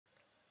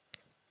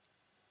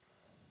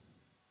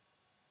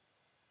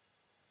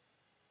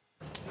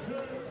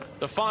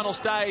The final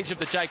stage of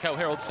the Jayco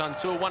Herald Sun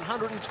Tour,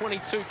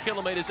 122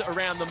 kilometres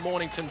around the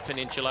Mornington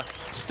Peninsula,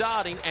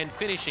 starting and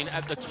finishing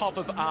at the top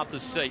of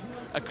Arthur's Seat,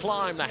 a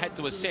climb they had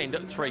to ascend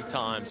 3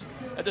 times.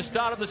 At the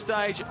start of the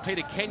stage,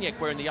 Peter Kennaugh,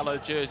 wearing the yellow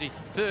jersey,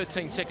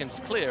 13 seconds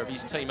clear of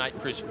his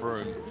teammate Chris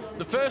Froome.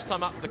 The first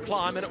time up the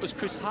climb, and it was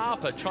Chris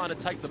Harper trying to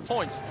take the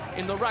points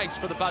in the race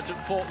for the budget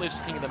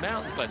forklifts King of the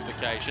Mountain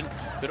classification,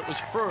 but it was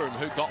Froome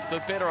who got the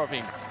better of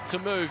him to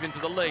move into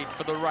the lead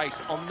for the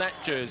race on that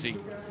jersey.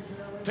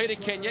 Peter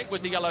Kennaugh,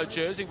 with the yellow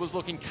jersey, was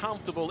looking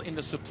comfortable in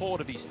the support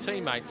of his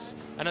teammates,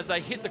 and as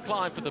they hit the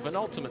climb for the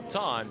penultimate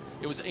time,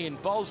 it was Ian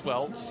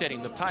Boswell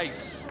setting the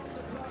pace.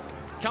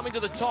 Coming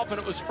to the top,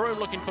 and it was Froome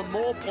looking for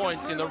more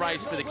points in the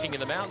race for the King of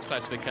the Mountains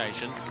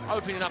classification,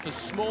 opening up a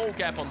small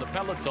gap on the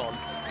peloton,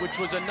 which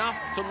was enough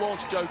to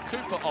launch Joe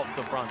Cooper off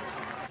the front.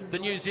 The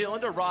New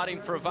Zealander,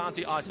 riding for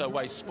Avanti ISO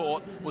Waste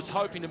Sport, was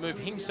hoping to move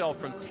himself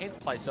from 10th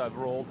place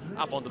overall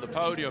up onto the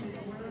podium.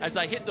 As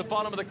they hit the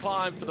bottom of the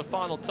climb for the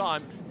final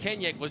time,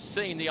 Kennaugh was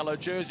seeing the yellow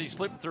jersey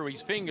slip through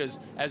his fingers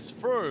as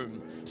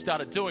Froome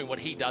started doing what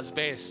he does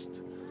best.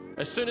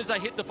 As soon as they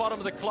hit the bottom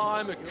of the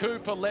climb,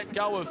 Cooper let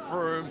go of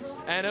Froome,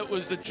 and it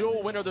was the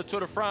dual winner of the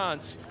Tour de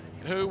France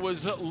who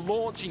was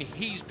launching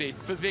his bid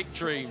for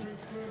victory.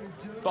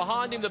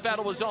 Behind him, the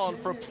battle was on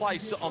for a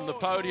place on the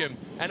podium,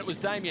 and it was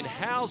Damien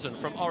Howson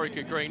from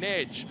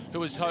ORICA-GreenEDGE who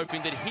was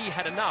hoping that he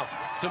had enough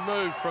to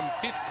move from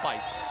 5th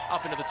place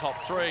up into the top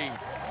 3.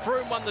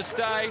 Froome won the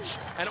stage,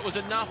 and it was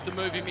enough to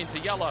move him into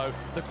yellow.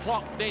 The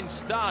clock then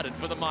started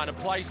for the minor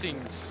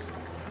placings.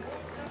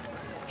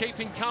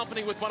 Keeping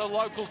company with one of the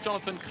locals,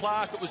 Jonathan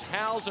Clark, it was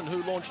Howson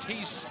who launched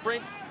his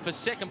sprint for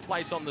 2nd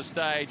place on the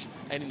stage,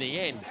 and in the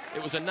end,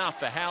 it was enough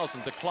for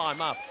Howson to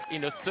climb up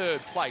into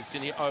 3rd place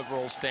in the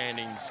overall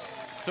standings.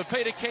 For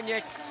Peter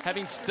Kennaugh,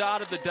 having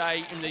started the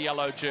day in the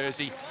yellow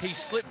jersey, he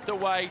slipped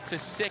away to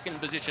 2nd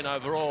position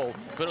overall,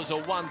 but it was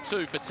a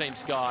 1-2 for Team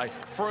Sky.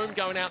 Froome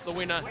going out the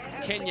winner,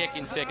 Kennaugh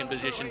in 2nd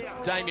position,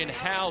 Damien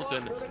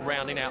Howson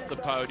rounding out the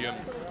podium.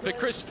 For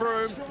Chris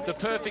Froome, the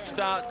perfect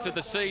start to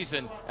the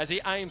season as he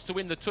aims to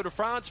win the Tour de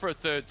France for a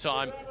 3rd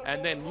time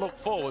and then look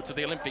forward to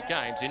the Olympic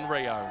Games in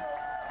Rio.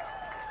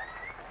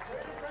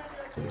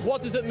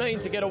 What does it mean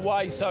to get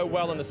away so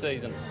well in the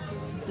season?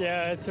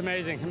 Yeah, it's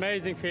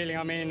amazing feeling.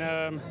 I mean,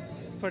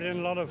 put in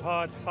a lot of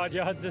hard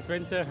yards this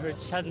winter,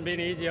 which hasn't been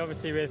easy,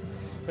 obviously, with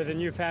a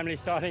new family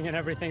starting and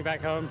everything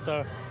back home.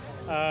 So,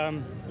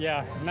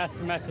 yeah,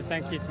 massive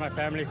thank you to my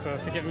family for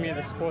giving me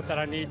the support that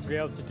I need to be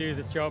able to do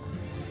this job.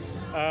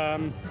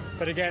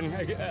 But again,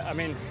 I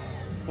mean,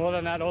 more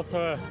than that,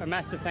 also a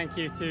massive thank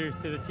you to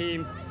the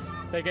team.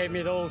 They gave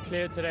me the all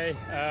clear today.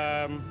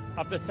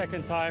 Up the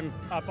 2nd time,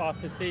 up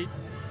Arthur's Seat.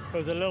 It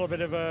was a little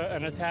bit of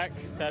an attack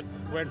that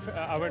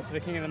I went for the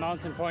King of the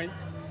Mountain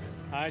points.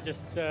 I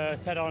just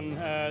set on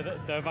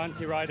the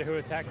Avanti rider who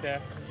attacked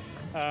there.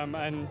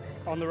 And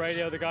on the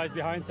radio, the guys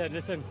behind said,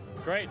 listen,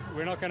 great,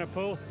 we're not going to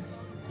pull.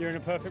 You're in a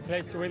perfect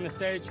place to win the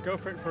stage. Go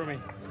for it for me.